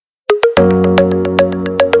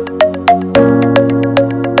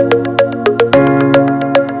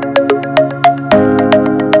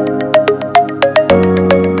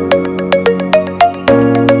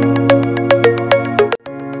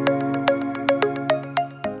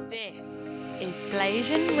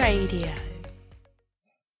Malaysian Radio.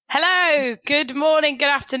 Hello, good morning, good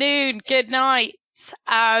afternoon, good night.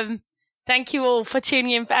 Thank you all for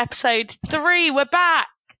tuning in for episode 3. We're back.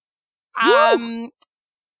 I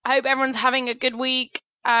hope everyone's having a good week.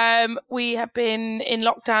 We have been in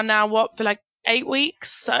lockdown now, for like 8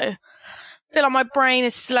 weeks? So I feel like my brain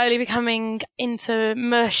is slowly becoming into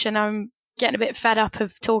mush and I'm getting a bit fed up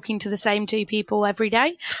of talking to the same 2 people every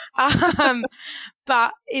day.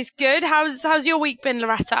 But it's good. How's your week been,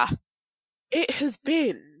 Loretta? It has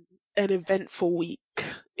been an eventful week.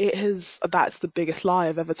 That's the biggest lie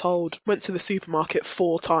I've ever told. Went to the supermarket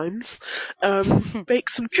 4 times,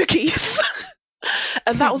 baked some cookies,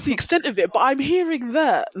 and that was the extent of it. But I'm hearing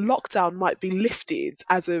that lockdown might be lifted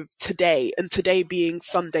as of today, and today being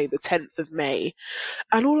Sunday, the 10th of May.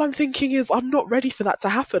 And all I'm thinking is I'm not ready for that to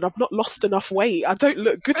happen. I've not lost enough weight. I don't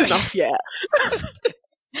look good enough yet.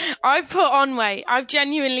 I've put on weight. I've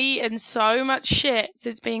genuinely eaten so much shit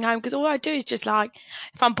since being home because all I do is just like,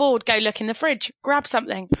 if I'm bored, go look in the fridge, grab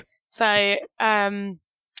something. So, and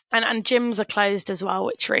gyms are closed as well,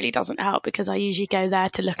 which really doesn't help because I usually go there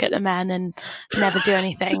to look at the men and never do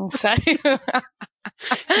anything. So, You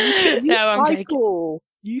cycle.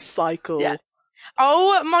 You cycle. Yeah.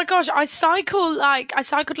 Oh my gosh, I cycled like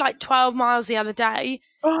 12 miles the other day,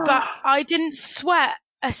 but I didn't sweat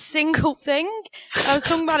a single thing. I was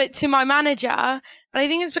talking about it to my manager, and I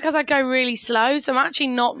think it's because I go really slow, so I'm actually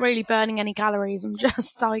not really burning any calories. I'm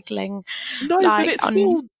just cycling. No, but it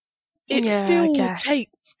still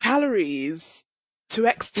takes calories to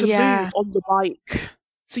move on the bike.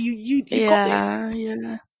 So you got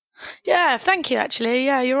this. Yeah, thank you actually.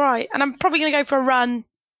 Yeah, you're right. And I'm probably going to go for a run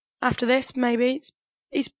after this, maybe.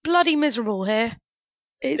 It's bloody miserable here.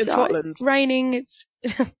 It's in Scotland. Raining. It's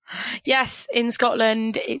yes, in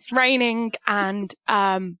Scotland. It's raining and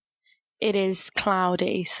it is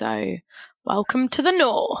cloudy. So welcome to the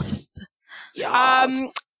north.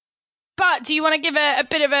 Yes. But do you want to give a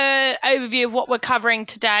bit of an overview of what we're covering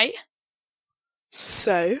today?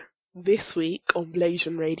 So this week on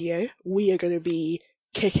Malaysian Radio, we are going to be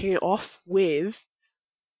kicking it off with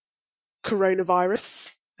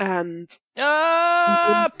coronavirus and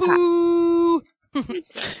boo.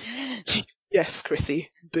 Yes,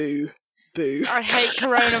 Chrissy. Boo. Boo. I hate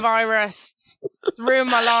coronavirus. It's ruined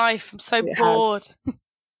my life. I'm so bored.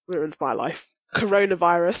 Ruined my life.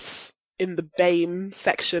 Coronavirus in the BAME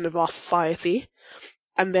section of our society.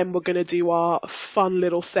 And then we're going to do our fun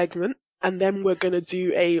little segment. And then we're going to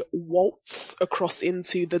do a waltz across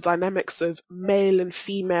into the dynamics of male and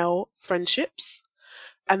female friendships.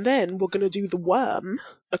 And then we're going to do the worm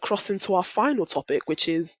across into our final topic, which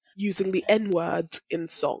is using the N-word in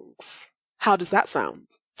songs. How does that sound?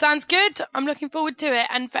 Sounds good. I'm looking forward to it.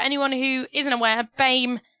 And for anyone who isn't aware,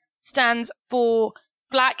 BAME stands for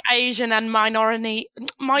Black, Asian and Minority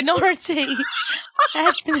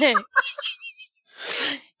Ethnic.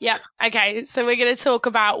 Yeah, okay. So we're going to talk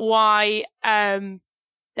about why there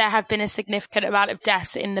have been a significant amount of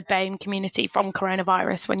deaths in the BAME community from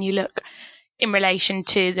coronavirus when you look in relation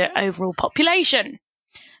to the overall population.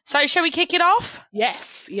 So shall we kick it off?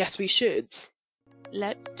 Yes, we should.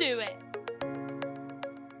 Let's do it.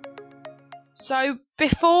 So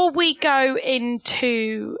before we go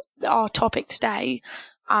into our topic today,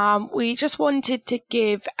 we just wanted to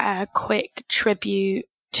give a quick tribute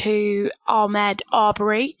to Ahmaud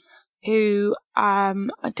Arbery, who I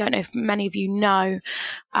don't know if many of you know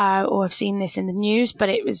or have seen this in the news, but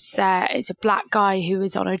it's a black guy who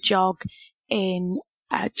was on a jog in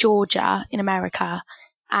Georgia in America,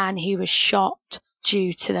 and he was shot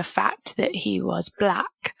due to the fact that he was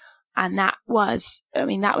black. And that was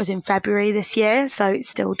in February this year, so it's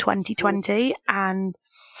still 2020, and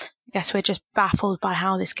I guess we're just baffled by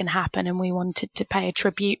how this can happen, and we wanted to pay a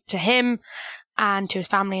tribute to him and to his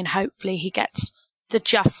family, and hopefully he gets the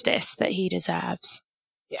justice that he deserves.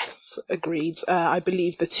 Yes, agreed. I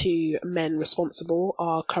believe the 2 men responsible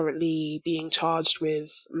are currently being charged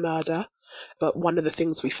with murder. But one of the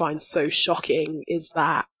things we find so shocking is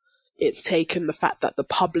that it's taken the fact that the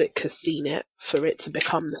public has seen it for it to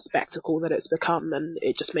become the spectacle that it's become. And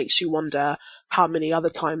it just makes you wonder how many other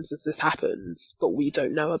times has this happened, but we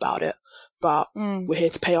don't know about it. But we're here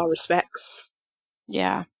to pay our respects.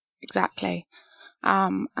 Yeah, exactly.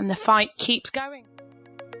 And the fight keeps going.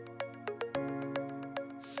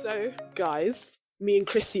 So, guys, me and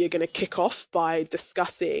Chrissy are going to kick off by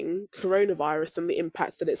discussing coronavirus and the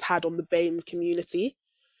impacts that it's had on the BAME community.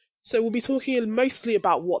 So we'll be talking mostly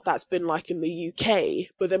about what that's been like in the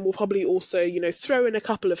UK, but then we'll probably also, throw in a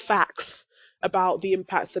couple of facts about the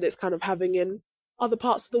impacts that it's kind of having in other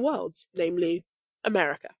parts of the world, namely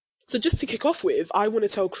America. So just to kick off with, I want to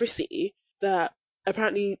tell Chrissy that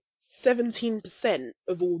apparently 17%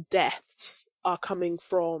 of all deaths are coming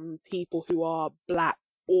from people who are black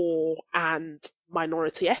and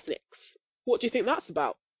minority ethnics. What do you think that's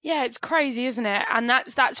about? Yeah, it's crazy, isn't it? And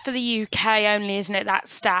that's for the UK only, isn't it? That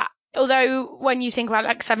stat. Although when you think about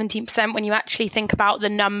like 17%, when you actually think about the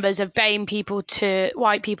numbers of BAME people to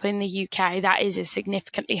white people in the UK, that is a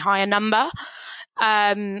significantly higher number.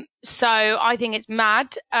 So I think it's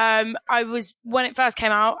mad. When it first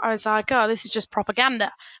came out, I was like, oh, this is just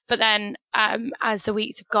propaganda. But then, as the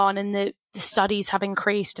weeks have gone and the studies have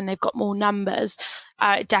increased and they've got more numbers,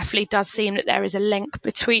 it definitely does seem that there is a link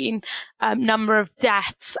between, number of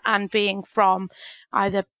deaths and being from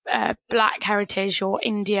either black heritage or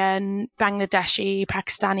Indian, Bangladeshi,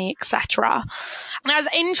 Pakistani, etc. And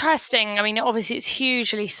that's interesting. I mean, obviously it's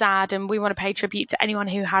hugely sad and we want to pay tribute to anyone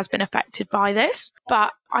who has been affected by this.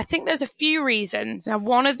 But I think there's a few reasons. Now,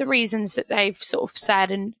 one of the reasons that they've sort of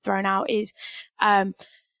said and thrown out is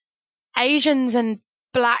Asians and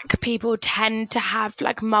black people tend to have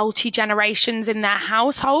like multi-generations in their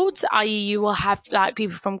households, i.e. you will have like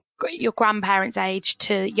people from your grandparents' age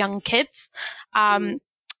to young kids.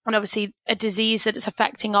 And obviously a disease that is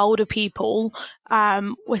affecting older people,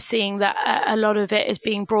 we're seeing that a lot of it is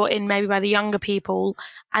being brought in maybe by the younger people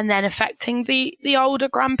and then affecting the older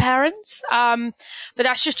grandparents. But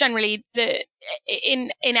that's just generally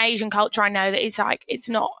in Asian culture. I know that it's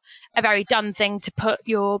not a very done thing to put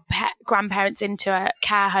your grandparents into a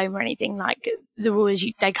care home or anything. Like the rule is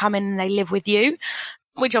they come in and they live with you,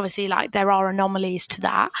 which obviously like there are anomalies to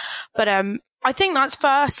that. But I think that's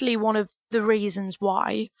firstly one of the reasons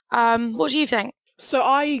why. What do you think? So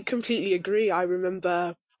I completely agree. I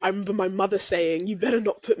remember my mother saying, "You better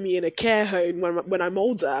not put me in a care home when I'm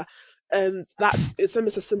older." And it's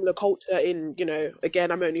almost a similar culture in,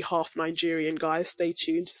 again, I'm only half Nigerian, guys. Stay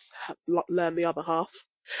tuned, just learn the other half.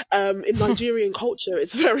 In Nigerian culture,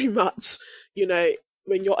 it's very much,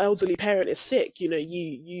 when your elderly parent is sick,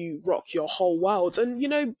 you rock your whole world.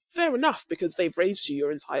 And, fair enough, because they've raised you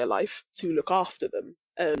your entire life to look after them.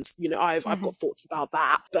 And, I've got thoughts about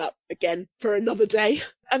that, but again, for another day.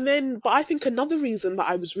 But I think another reason that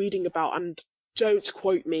I was reading about, and don't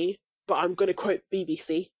quote me, but I'm going to quote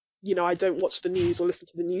BBC. I don't watch the news or listen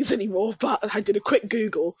to the news anymore, but I did a quick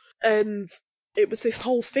Google, and it was this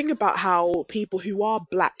whole thing about how people who are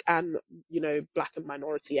black and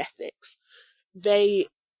minority ethnics, they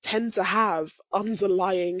tend to have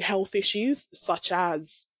underlying health issues such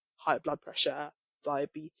as high blood pressure,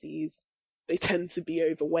 diabetes. They tend to be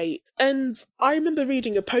overweight. And I remember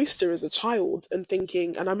reading a poster as a child and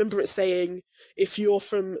thinking, and I remember it saying, if you're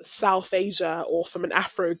from South Asia or from an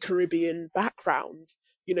Afro-Caribbean background,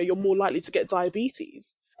 you're more likely to get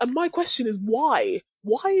diabetes. And my question is why?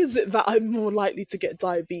 Why is it that I'm more likely to get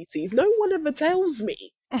diabetes? No one ever tells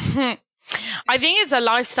me. I think it's a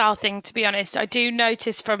lifestyle thing, to be honest. I do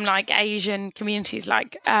notice from like Asian communities,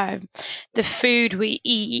 like the food we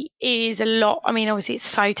eat is a lot. I mean, obviously it's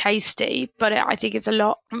so tasty, but I think it's a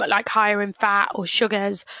lot like higher in fat or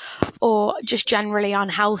sugars or just generally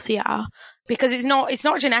unhealthier. Because it's not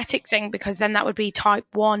a genetic thing, because then that would be type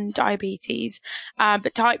 1 diabetes.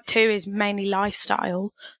 But type 2 is mainly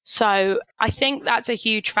lifestyle. So I think that's a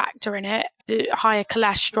huge factor in it. The higher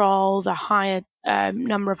cholesterol, the higher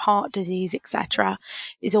number of heart disease, etc.,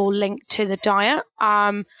 is all linked to the diet.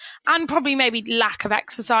 And probably maybe lack of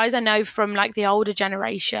exercise. I know from like the older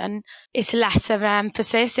generation, it's less of an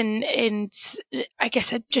emphasis in I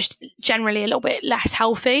guess just generally a little bit less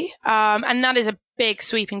healthy. And that is a big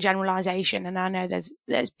sweeping generalization, and I know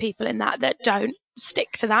there's people in that don't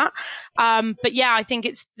stick to that. But yeah, I think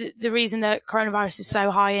it's the reason that coronavirus is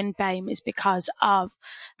so high in BAME is because of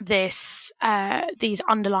these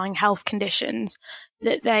underlying health conditions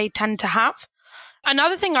that they tend to have.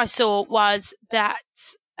 Another thing I saw was that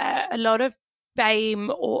a lot of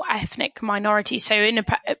BAME or ethnic minorities. So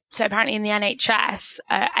apparently in the NHS,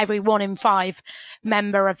 every 1 in 5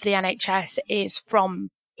 member of the NHS is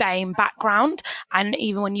from BAME background, and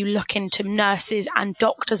even when you look into nurses and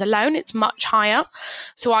doctors alone, it's much higher.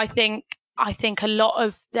 So I think a lot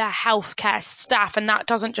of their healthcare staff, and that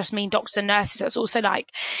doesn't just mean doctors and nurses, that's also like,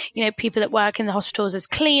 people that work in the hospitals as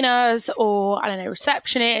cleaners or, I don't know,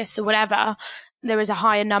 receptionists or whatever. There is a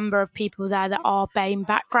higher number of people there that are BAME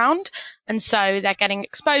background. And so they're getting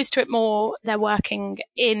exposed to it more. They're working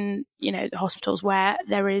in, the hospitals where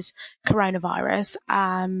there is coronavirus.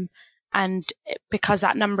 And because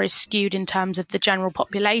that number is skewed in terms of the general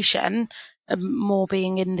population, more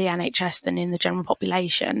being in the NHS than in the general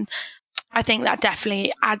population, I think that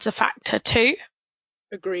definitely adds a factor too.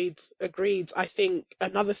 Agreed. I think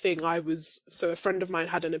another thing a friend of mine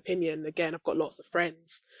had an opinion. Again, I've got lots of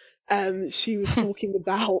friends, and she was talking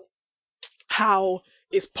about how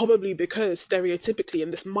it's probably because stereotypically,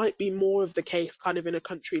 and this might be more of the case kind of in a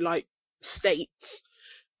country like States,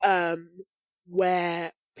 um,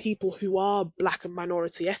 where people who are black and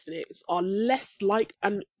minority ethnics are less like,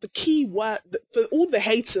 and the key word for all the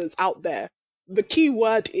haters out there, the key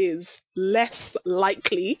word is less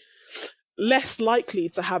likely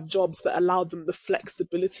to have jobs that allow them the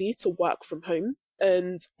flexibility to work from home.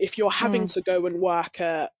 And if you're having to go and work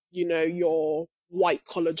at, your white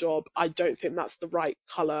collar job, I don't think that's the right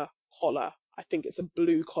collar. I think it's a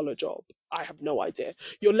blue collar job. I have no idea.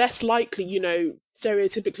 You're less likely,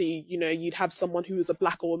 stereotypically, you'd have someone who is a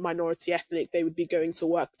black or minority ethnic, they would be going to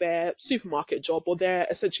work their supermarket job or their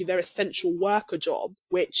essential worker job,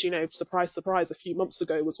 which, surprise, surprise, a few months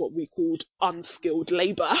ago was what we called unskilled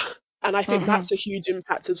labour. And I think that's a huge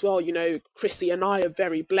impact as well. Chrissy and I are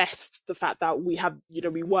very blessed. The fact that we have,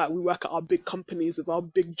 we work at our big companies with our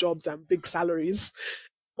big jobs and big salaries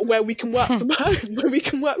where we can work from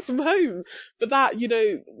home, But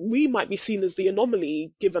that, we might be seen as the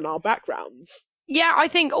anomaly given our backgrounds. Yeah, I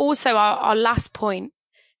think also our last point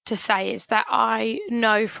to say is that I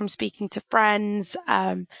know from speaking to friends,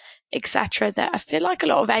 etc., that I feel like a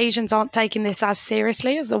lot of Asians aren't taking this as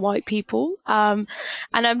seriously as the white people. And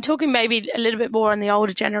I'm talking maybe a little bit more on the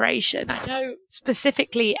older generation. I know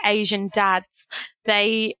specifically Asian dads,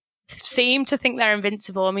 they seem to think they're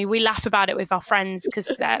invincible. I mean, we laugh about it with our friends because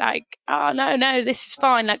they're like, oh, no, this is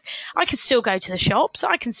fine. Like, I can still go to the shops.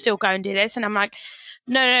 I can still go and do this. And I'm like,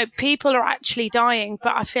 no, people are actually dying.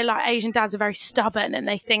 But I feel like Asian dads are very stubborn and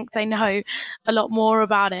they think they know a lot more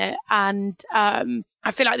about it. And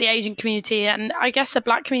I feel like the Asian community and I guess the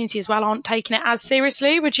black community as well aren't taking it as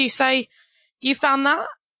seriously. Would you say you found that?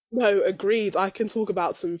 No, agreed. I can talk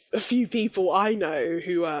about a few people I know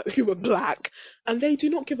who are black, and they do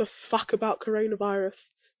not give a fuck about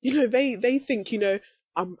coronavirus. They think,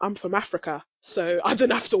 I'm from Africa, so I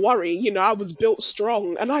don't have to worry. I was built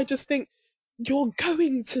strong, and I just think you're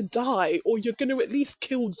going to die, or you're going to at least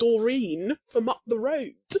kill Doreen from up the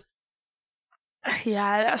road.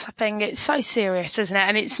 Yeah, that's the thing. It's so serious, isn't it?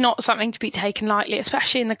 And it's not something to be taken lightly,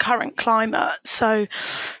 especially in the current climate. So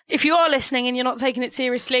if you are listening and you're not taking it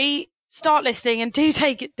seriously, start listening and do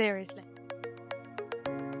take it seriously.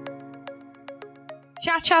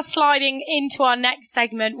 Cha-cha sliding into our next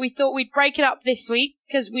segment. We thought we'd break it up this week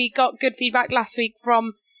because we got good feedback last week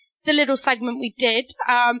from the little segment we did.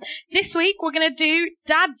 This week we're going to do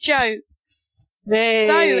dad jokes. Hey.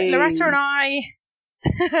 So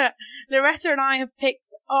Loretta and I have picked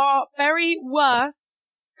our very worst,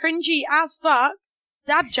 cringy as fuck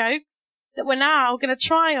dad jokes that we're now going to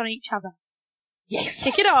try on each other. Yes.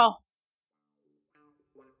 Kick it off.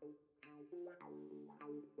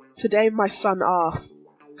 Today my son asked,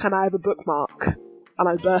 can I have a bookmark? And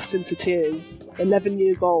I burst into tears. 11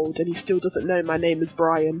 years old and he still doesn't know my name is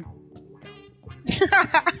Brian.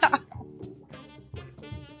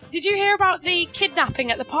 Did you hear about the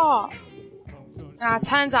kidnapping at the park?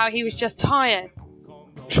 Turns out he was just tired.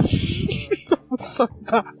 That's so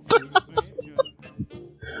bad.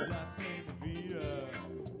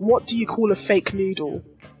 What do you call a fake noodle?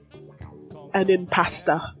 An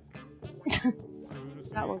impasta.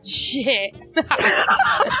 That was shit.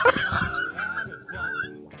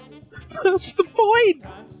 That's the point.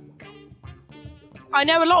 I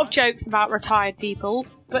know a lot of jokes about retired people,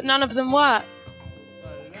 but none of them work.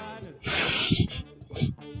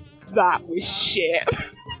 That was shit.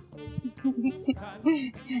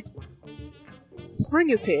 Spring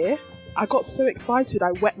is here. I got so excited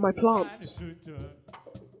I wet my plants.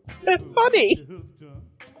 They're funny.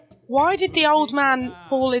 Why did the old man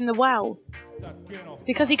fall in the well?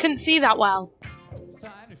 Because he couldn't see that well.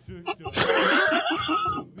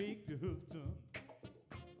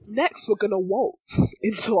 Next, we're gonna waltz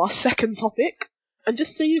into our second topic. And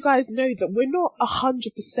just so you guys know that we're not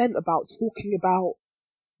 100% about talking about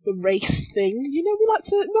the race thing. We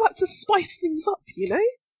like to spice things up,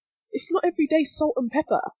 It's not everyday salt and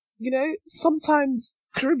pepper, Sometimes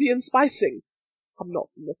Caribbean spicing. I'm not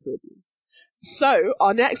from the Caribbean. So,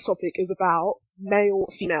 our next topic is about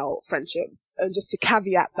male-female friendships. And just to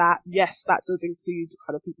caveat that, yes, that does include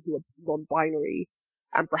kind of people who are non-binary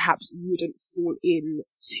and perhaps wouldn't fall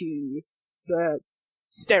into the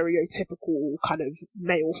stereotypical kind of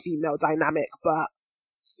male-female dynamic, but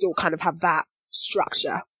still kind of have that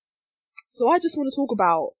structure. So I just want to talk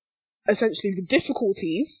about essentially the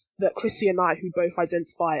difficulties that Chrissy and I, who both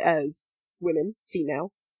identify as women,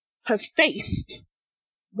 female, have faced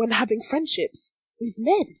when having friendships with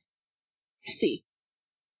men. Chrissy,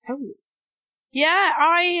 tell me.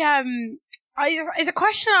 Yeah, it's a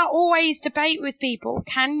question I always debate with people.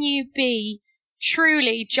 Can you be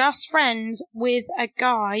truly just friends with a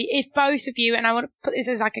guy if both of you, and I want to put this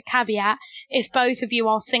as like a caveat, if both of you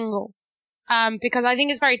are single? Because I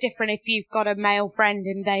think it's very different if you've got a male friend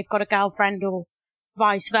and they've got a girlfriend or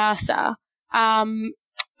vice versa.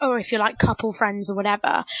 Or if you're like couple friends or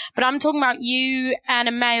whatever. But I'm talking about you and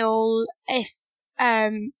a male if,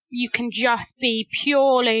 you can just be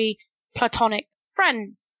purely platonic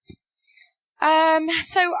friends.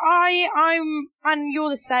 So and you're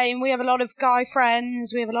the same. We have a lot of guy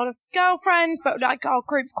friends, we have a lot of girlfriends, but like our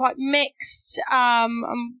group's quite mixed. I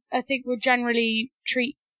think we'll generally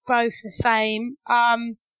treat both the same.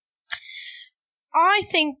 I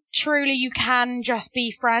think truly you can just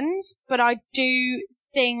be friends, but I do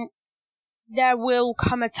think there will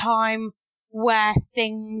come a time where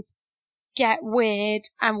things get weird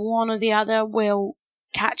and one or the other will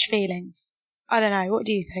catch feelings. I don't know. What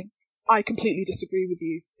do you think? I completely disagree with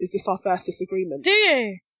you. Is this our first disagreement? Do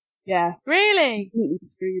you? Yeah. Really? I completely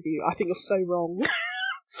disagree with you. I think you're so wrong.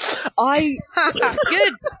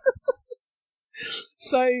 Good.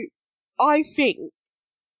 So, I think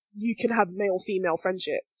you can have male-female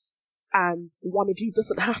friendships and one of you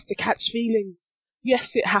doesn't have to catch feelings.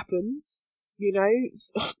 Yes, it happens.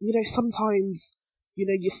 Sometimes,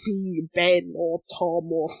 you see Ben or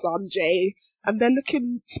Tom or Sanjay and they're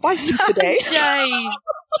looking spicy today. Sanjay!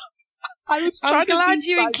 I'm glad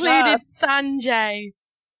you included Sanjay.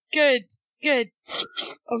 Good. I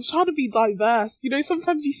was trying to be diverse.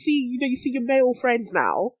 Sometimes you see your male friend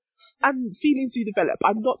now and feelings do develop.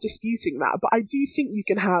 I'm not disputing that, but I do think you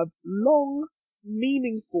can have long,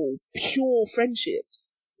 meaningful, pure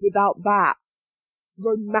friendships without that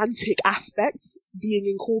romantic aspect being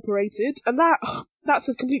incorporated. And that's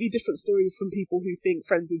a completely different story from people who think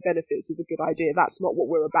friends with benefits is a good idea. That's not what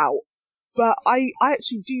we're about. But I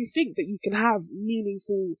actually do think that you can have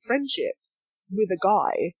meaningful friendships with a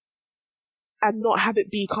guy and not have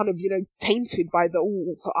it be kind of, tainted by the,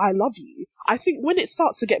 oh, I love you. I think when it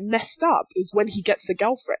starts to get messed up is when he gets a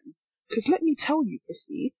girlfriend. Because let me tell you,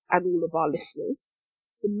 Chrissy, and all of our listeners,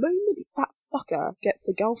 the moment that fucker gets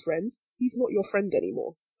a girlfriend, he's not your friend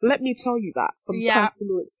anymore. Let me tell you that from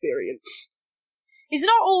personal experience. It's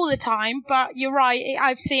not all the time, but you're right.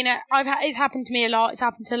 I've seen it. It's happened to me a lot. It's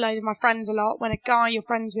happened to a load of my friends a lot. When a guy you're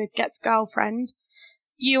friends with gets a girlfriend,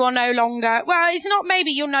 you are no longer, well, it's not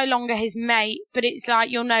maybe you're no longer his mate, but it's like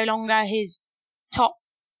you're no longer his top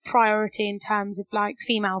priority in terms of like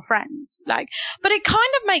female friends. Like, but it kind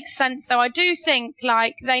of makes sense though. I do think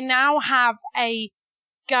like they now have a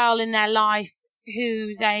girl in their life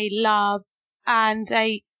who they love and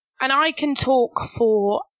I can talk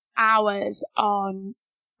for hours on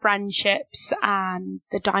friendships and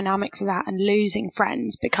the dynamics of that and losing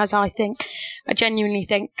friends because I genuinely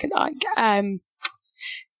think like,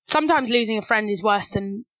 sometimes losing a friend is worse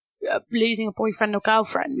than losing a boyfriend or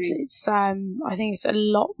girlfriend. It's, I think it's a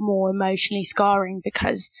lot more emotionally scarring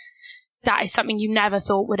because that is something you never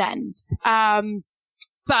thought would end. But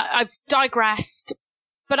I've digressed.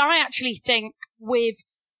 But I actually think with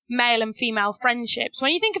male and female friendships,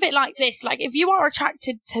 when you think of it like this, like if you are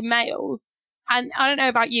attracted to males, and I don't know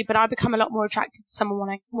about you, but I become a lot more attracted to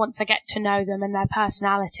someone once I get to know them and their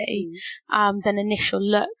personality, than initial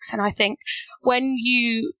looks. And I think when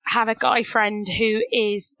you have a guy friend who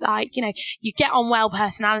is like, you get on well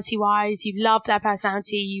personality wise, you love their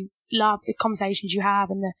personality, you love the conversations you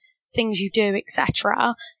have and the things you do,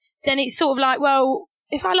 etc., then it's sort of like, well,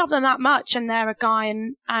 if I love them that much and they're a guy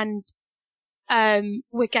and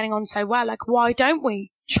we're getting on so well, like why don't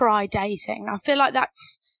we try dating? I feel like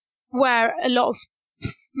that's where a lot of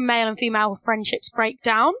male and female friendships break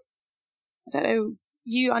down. I don't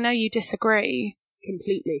know, I know you disagree.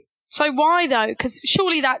 Completely. So why though? Because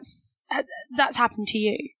surely that's happened to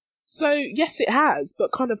you. So yes, it has,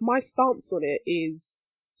 but kind of my stance on it is,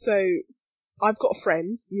 so I've got a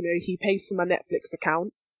friend, he pays for my Netflix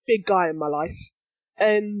account, big guy in my life,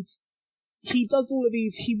 and he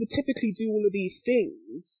would typically do all of these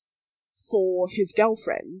things for his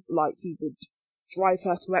girlfriend, like he would drive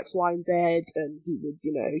her to X, Y, and Z, and he would,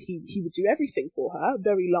 he would do everything for her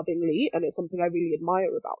very lovingly, and it's something I really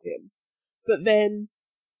admire about him. But then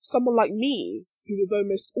someone like me, who is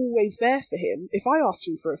almost always there for him, if I ask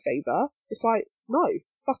him for a favour, it's like, no,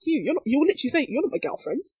 fuck you. You'll literally say, you're not my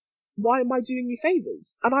girlfriend. Why am I doing you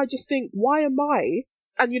favours? And I just think, why am I,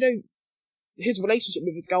 and his relationship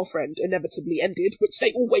with his girlfriend inevitably ended, which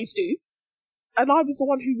they always do. And I was the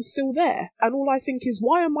one who was still there. And all I think is,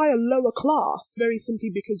 why am I a lower class? Very simply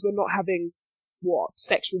because we're not having,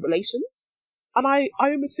 sexual relations? And I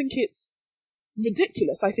almost think it's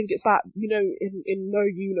ridiculous. I think it's that, in no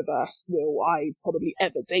universe will I probably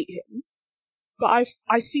ever date him. But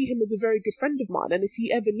I see him as a very good friend of mine, and if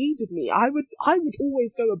he ever needed me, I would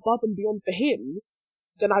always go above and beyond for him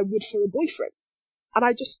than I would for a boyfriend. And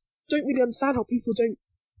I just don't really understand how people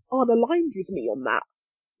aren't aligned with me on that.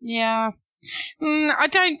 Yeah. I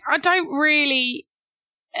don't really.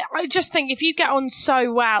 I just think if you get on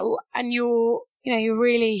so well and you're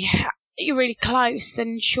really close,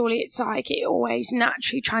 then surely it's like it always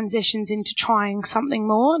naturally transitions into trying something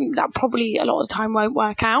more, and that probably a lot of the time won't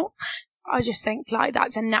work out. I just think like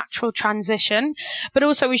that's a natural transition. But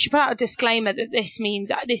also we should put out a disclaimer that this means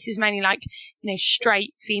that this is mainly like,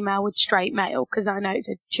 straight female with straight male, because I know it's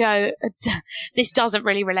a joke. This doesn't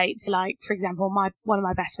really relate to, like, for example, one of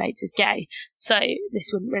my best mates is gay, so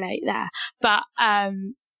this wouldn't relate there. But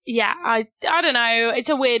yeah, I don't know. It's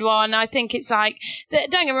a weird one. I think it's like, don't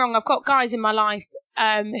get me wrong, I've got guys in my life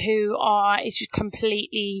it's just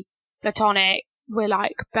completely platonic. We're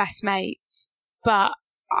like best mates, but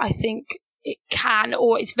I think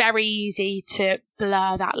it's very easy to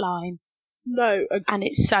blur that line. No. And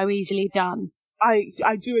it's so easily done. I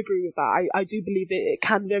do agree with that. I do believe it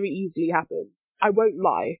can very easily happen. I won't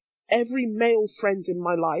lie. Every male friend in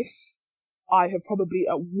my life, I have probably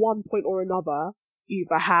at one point or another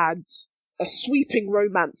either had a sweeping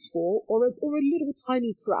romance for or a little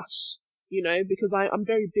tiny crush, because I'm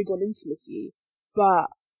very big on intimacy. But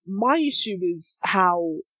my issue is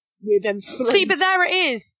how we're then thrown. See, but there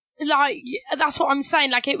it is. Like, that's what I'm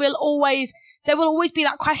saying. Like, there will always be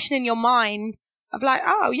that question in your mind of like,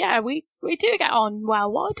 oh yeah, we do get on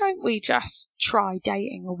well. Why don't we just try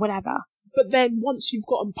dating or whatever? But then once you've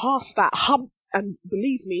gotten past that hump, and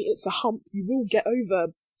believe me, it's a hump, you will get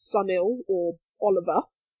over Sunil or Oliver.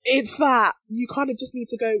 It's that you kind of just need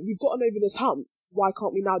to go, we've gotten over this hump. Why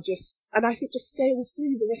can't we now just sail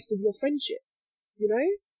through the rest of your friendship?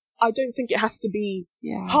 I don't think it has to be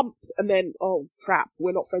hump and then, oh crap,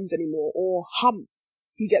 we're not friends anymore. Or hump,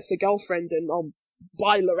 he gets a girlfriend and,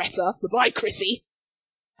 bye Loretta, bye Chrissy.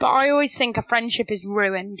 But I always think a friendship is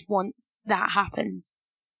ruined once that happens.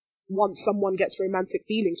 Once someone gets romantic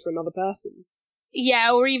feelings for another person.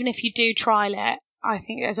 Yeah, or even if you do trial it, I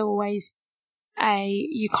think there's always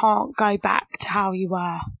you can't go back to how you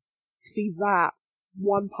were. See, that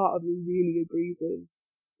one part of me really agrees in,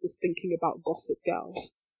 just thinking about Gossip Girl.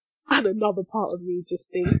 And another part of me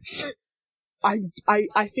just thinks, I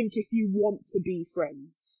think if you want to be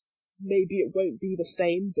friends, maybe it won't be the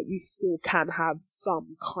same, but you still can have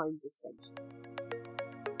some kind of friendship.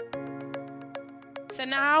 So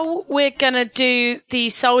now we're gonna do the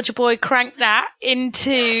Soulja Boy Crank That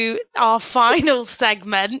into our final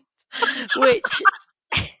segment, which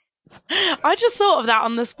I just thought of that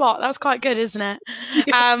on the spot. That's quite good, isn't it?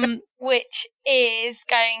 Which is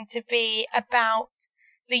going to be about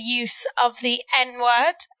the use of the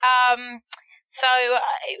N-word. So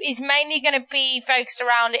it's mainly going to be focused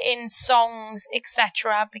around in songs,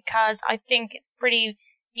 etc., because I think it's pretty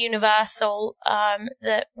universal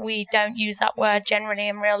that we don't use that word generally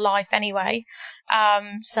in real life anyway.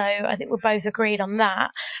 So I think we're both agreed on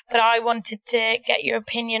that. But I wanted to get your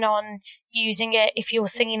opinion on using it if you're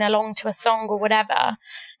singing along to a song or whatever.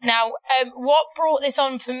 Now, what brought this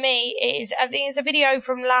on for me is, I think it's a video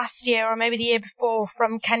from last year or maybe the year before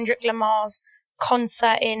from Kendrick Lamar's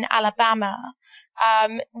concert in Alabama,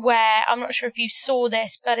 where I'm not sure if you saw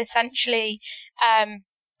this, but essentially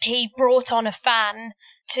he brought on a fan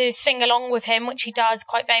to sing along with him, which he does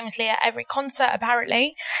quite famously at every concert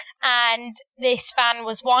apparently, and this fan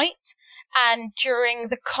was white. And during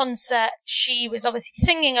the concert, she was obviously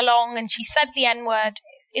singing along and she said the N-word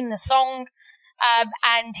in the song.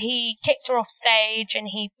 And he kicked her off stage and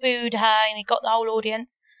he booed her and he got the whole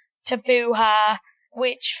audience to boo her,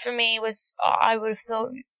 which for me was, I would have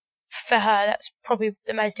thought for her, that's probably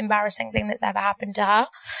the most embarrassing thing that's ever happened to her.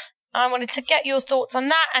 I wanted to get your thoughts on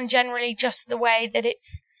that and generally just the way that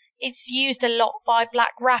it's used a lot by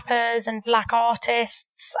black rappers and black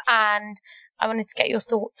artists, and I wanted to get your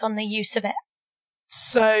thoughts on the use of it.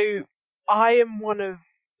 So, I am one of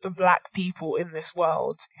the black people in this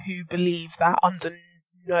world who believe that under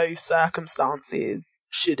no circumstances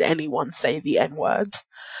should anyone say the N-word.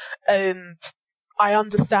 And I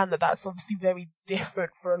understand that that's obviously very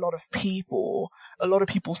different for a lot of people. A lot of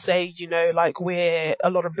people say, like a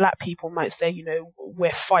lot of black people might say,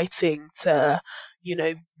 we're fighting to,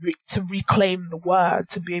 to reclaim the word,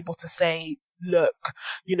 to be able to say, look,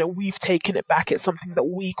 we've taken it back. It's something that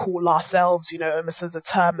we call ourselves, almost as a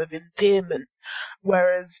term of endearment.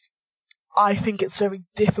 Whereas I think it's very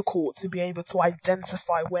difficult to be able to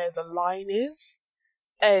identify where the line is.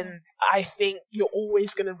 And I think you're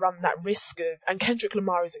always going to run that risk of, and Kendrick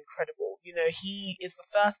Lamar is incredible. You know, he is the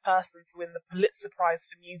first person to win the Pulitzer Prize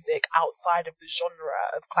for music outside of the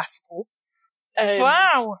genre of classical. And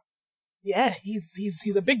Wow. yeah,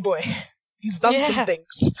 he's a big boy. He's done some Yeah.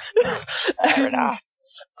 things. Fair enough.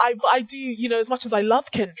 I do, you know, as much as I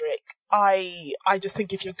love Kendrick, I just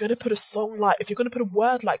think if you're going to put if you're going to put a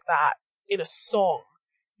word like that in a song,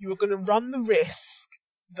 you are going to run the risk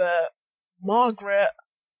that Margaret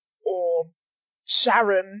or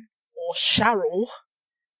Sharon or Cheryl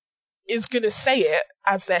is going to say it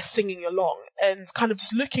as they're singing along. And kind of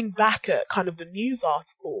just looking back at kind of the news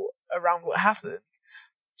article around what happened,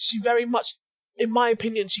 she very much, in my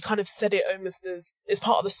opinion, she kind of said it almost as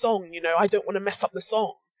part of the song, you know, I don't want to mess up the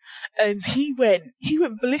song. And he went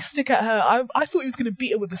ballistic at her. I thought he was going to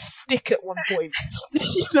beat her with a stick at one point.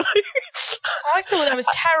 You know? I thought that was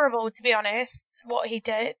terrible, to be honest, what he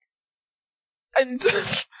did. And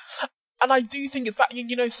I do think it's back,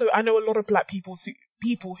 you know, so I know a lot of black people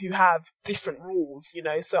who have different rules, you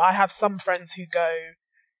know, so I have some friends who go,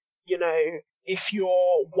 you know, if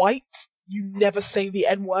you're white, you never say the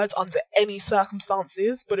N-word under any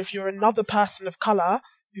circumstances, but if you're another person of colour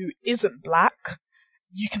who isn't black,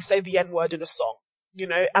 you can say the N-word in a song, you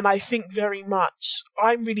know, and I think very much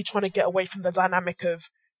I'm really trying to get away from the dynamic of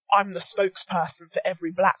I'm the spokesperson for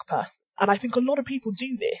every black person, and I think a lot of people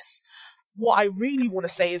do this. What I really want to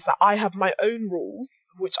say is that I have my own rules,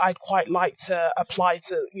 which I'd quite like to apply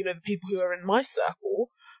to, you know, the people who are in my circle.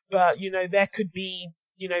 But, you know, there could be,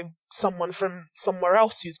 you know, someone from somewhere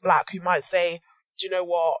else who's black who might say, do you know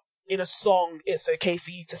what, in a song, it's okay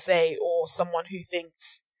for you to say, or someone who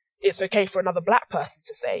thinks it's okay for another black person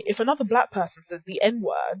to say. If another black person says the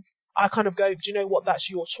N-word, I kind of go, do you know what, that's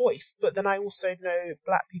your choice. But then I also know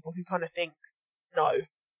black people who kind of think, no,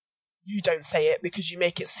 you don't say it because you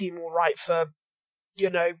make it seem all right for, you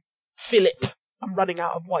know, Philip. I'm running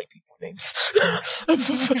out of white people names.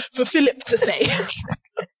 for Philip to say.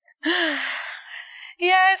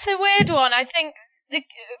 Yeah, it's a weird one. I think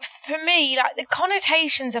for me, like the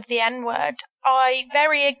connotations of the N-word, I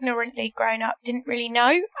very ignorantly grown up didn't really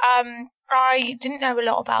know. I didn't know a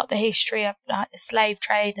lot about the history of like the slave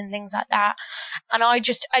trade and things like that. And I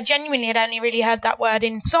genuinely had only really heard that word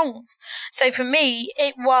in songs. So for me,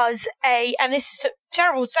 it was and this is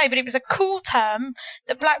terrible to say, but it was a cool term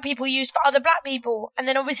that black people used for other black people. And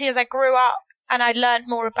then obviously as I grew up and I learned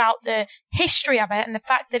more about the history of it and the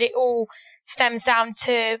fact that it all stems down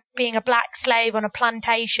to being a black slave on a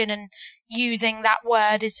plantation and using that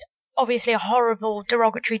word is obviously a horrible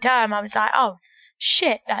derogatory term, I was like, oh,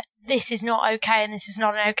 shit, that this is not okay and this is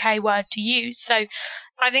not an okay word to use. So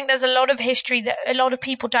I think there's a lot of history that a lot of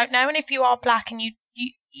people don't know. And if you are black and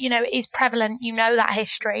you know, it is prevalent, you know that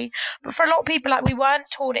history. But for a lot of people, like we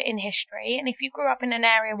weren't taught it in history. And if you grew up in an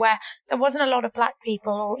area where there wasn't a lot of black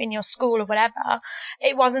people or in your school or whatever,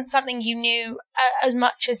 it wasn't something you knew as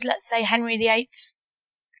much as, let's say, Henry VIII's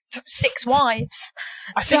 6 wives.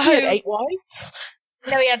 I think he had 8 wives.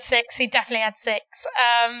 No, he had 6. He definitely had 6.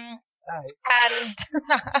 And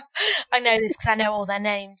I know this because I know all their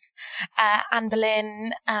names. Anne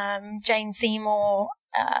Boleyn, Jane Seymour,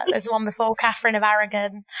 there's one before Catherine of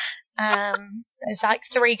Aragon. There's like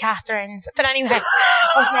 3 Catherines. But anyway,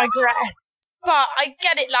 I digress. But I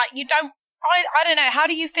get it, like you don't, I don't know, how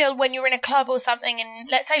do you feel when you're in a club or something and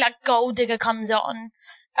let's say like Gold Digger comes on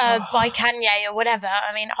by Kanye or whatever.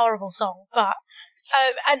 I mean, horrible song, but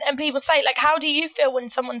and people say, like, how do you feel when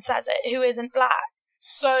someone says it who isn't black?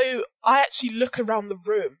 So I actually look around the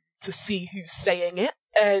room to see who's saying it,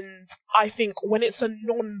 and I think when it's a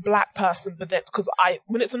non-black person, but then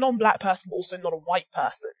when it's a non-black person, but also not a white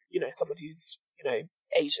person, you know, someone who's, you know,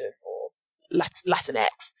 Asian or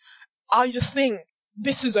Latinx, I just think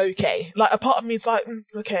this is okay. Like a part of me is like,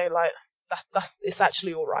 okay, like that's it's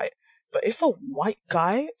actually all right. But if a white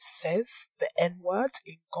guy says the N-word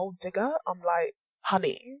in Gold Digger, I'm like,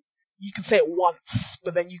 honey, you can say it once,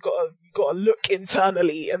 but then you gotta look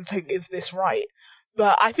internally and think, is this right?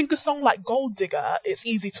 But I think a song like Gold Digger, it's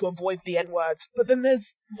easy to avoid the N-word. But then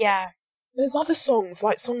there's other songs,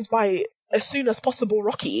 like songs by As Soon As Possible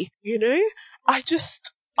Rocky, you know?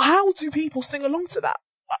 How do people sing along to that?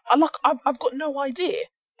 I've got no idea.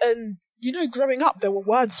 And, you know, growing up, there were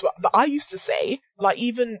words that I used to say, like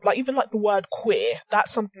even the word queer,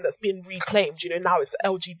 that's something that's been reclaimed, you know, now it's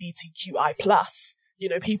LGBTQI+. You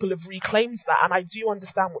know, people have reclaimed that, and I do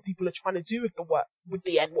understand what people are trying to do with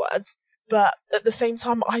the N-word. but at the same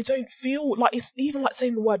time, I don't feel like it's even like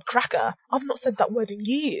saying the word cracker. I've not said that word in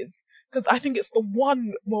years. Because I think it's the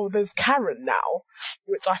one, well, there's Karen now,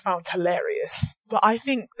 which I found hilarious. But I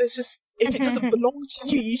think there's just, if it doesn't belong to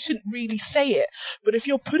you, you shouldn't really say it. But if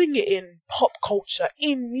you're putting it in pop culture,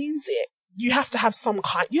 in music, you have to have some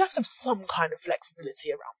kind of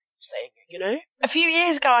flexibility around saying it, you know? A few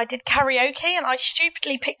years ago, I did karaoke and I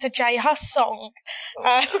stupidly picked a J Hus song.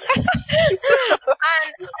 And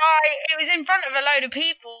it was in front of a load of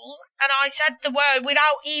people and I said the word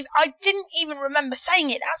I didn't even remember saying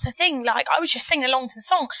it. That's the thing. Like, I was just singing along to the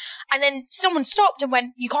song and then someone stopped and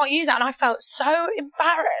went, "You can't use that." And I felt so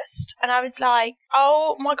embarrassed. And I was like,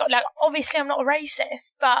 oh my God, like, obviously I'm not a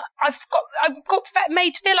racist, but I've got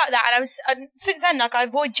made to feel like that. And since then, like, I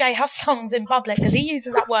avoid J Hus songs in public because he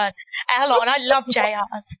uses that word a lot, and I love J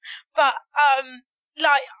Hus. But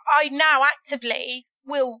like, I now actively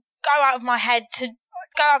will go out of my head to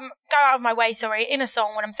go out of my way, in a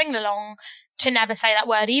song when I'm singing along, to never say that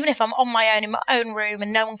word, even if I'm on my own in my own room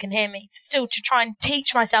and no one can hear me. Still to try and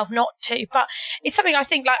teach myself not to. But it's something I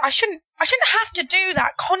think, like, I shouldn't have to do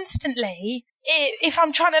that constantly if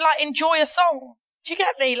I'm trying to, like, enjoy a song. Do you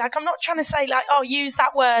get me? Like, I'm not trying to say, like, oh, use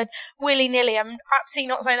that word willy-nilly. I'm absolutely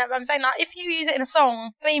not saying that. But I'm saying, like, if you use it in a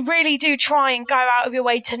song, I mean, really do try and go out of your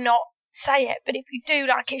way to not say it. But if you do,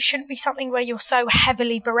 like, it shouldn't be something where you're so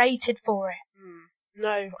heavily berated for it.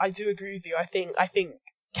 No, I do agree with you. I think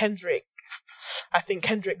Kendrick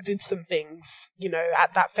did some things, you know,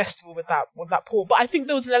 at that festival with that Paul. But I think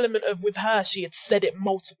there was an element of, with her, she had said it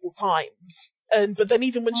multiple times. But then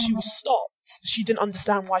even when she was stopped, she didn't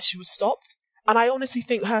understand why she was stopped. And I honestly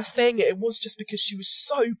think her saying it was just because she was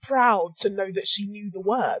so proud to know that she knew the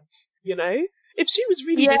words, you know? If she was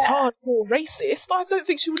really this hardcore racist, I don't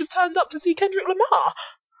think she would have turned up to see Kendrick Lamar.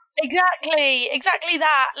 Exactly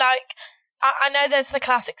that. Like, I know there's the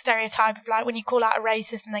classic stereotype of, like, when you call out a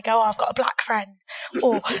racist and they go, "Oh, I've got a black friend,"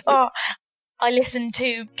 or "Oh, I listen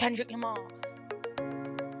to Kendrick Lamar."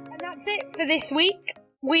 And that's it for this week.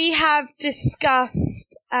 We have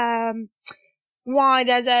discussed why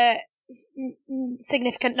there's a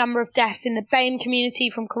significant number of deaths in the BAME community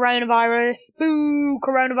from coronavirus. Boo,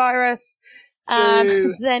 coronavirus.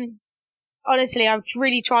 Then, honestly, I've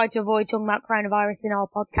really tried to avoid talking about coronavirus in our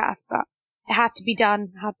podcast, but it had to be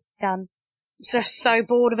done. I'm just so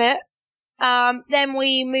bored of it. Then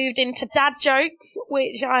we moved into dad jokes,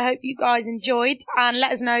 which I hope you guys enjoyed, and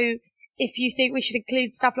let us know if you think we should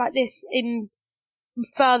include stuff like this in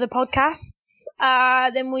further podcasts.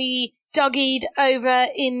 Then we duggied over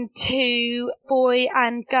into boy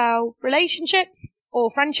and girl relationships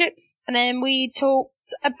or friendships, and then we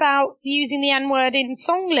talked about using the N-word in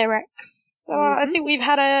song lyrics. So I think we've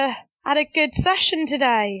had a good session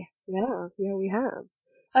today. Yeah, we have.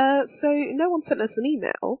 So no one sent us an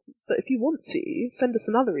email, but if you want to, send us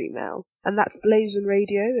another email, and that's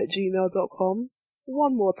blasianradio@gmail.com.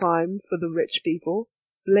 One more time for the rich people,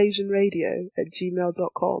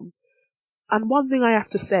 blasianradio@gmail.com. And one thing I have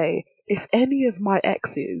to say, if any of my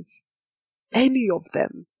exes, any of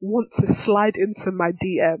them, want to slide into my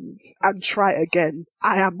DMs and try again,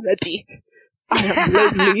 I am ready. I am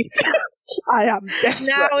lonely. I am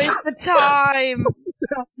desperate. Now is the time.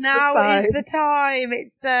 Is the time.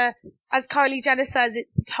 It's as Kylie Jenner says,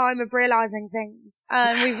 it's the time of realising things.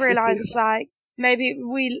 We've realised, like, maybe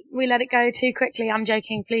we let it go too quickly. I'm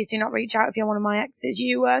joking. Please do not reach out if you're one of my exes.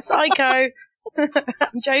 You psycho.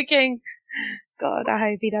 I'm joking. God, I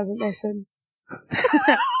hope he doesn't listen.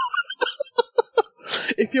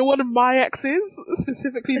 If you're one of my exes,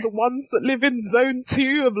 specifically the ones that live in Zone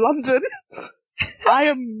 2 of London, I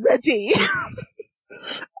am ready.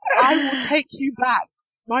 I will take you back.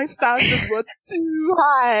 My standards were too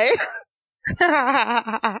high.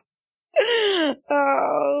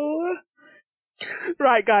 Oh.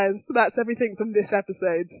 Right, guys, that's everything from this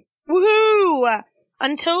episode. Woohoo!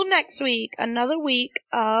 Until next week, another week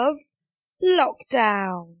of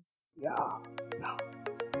lockdown. Yeah.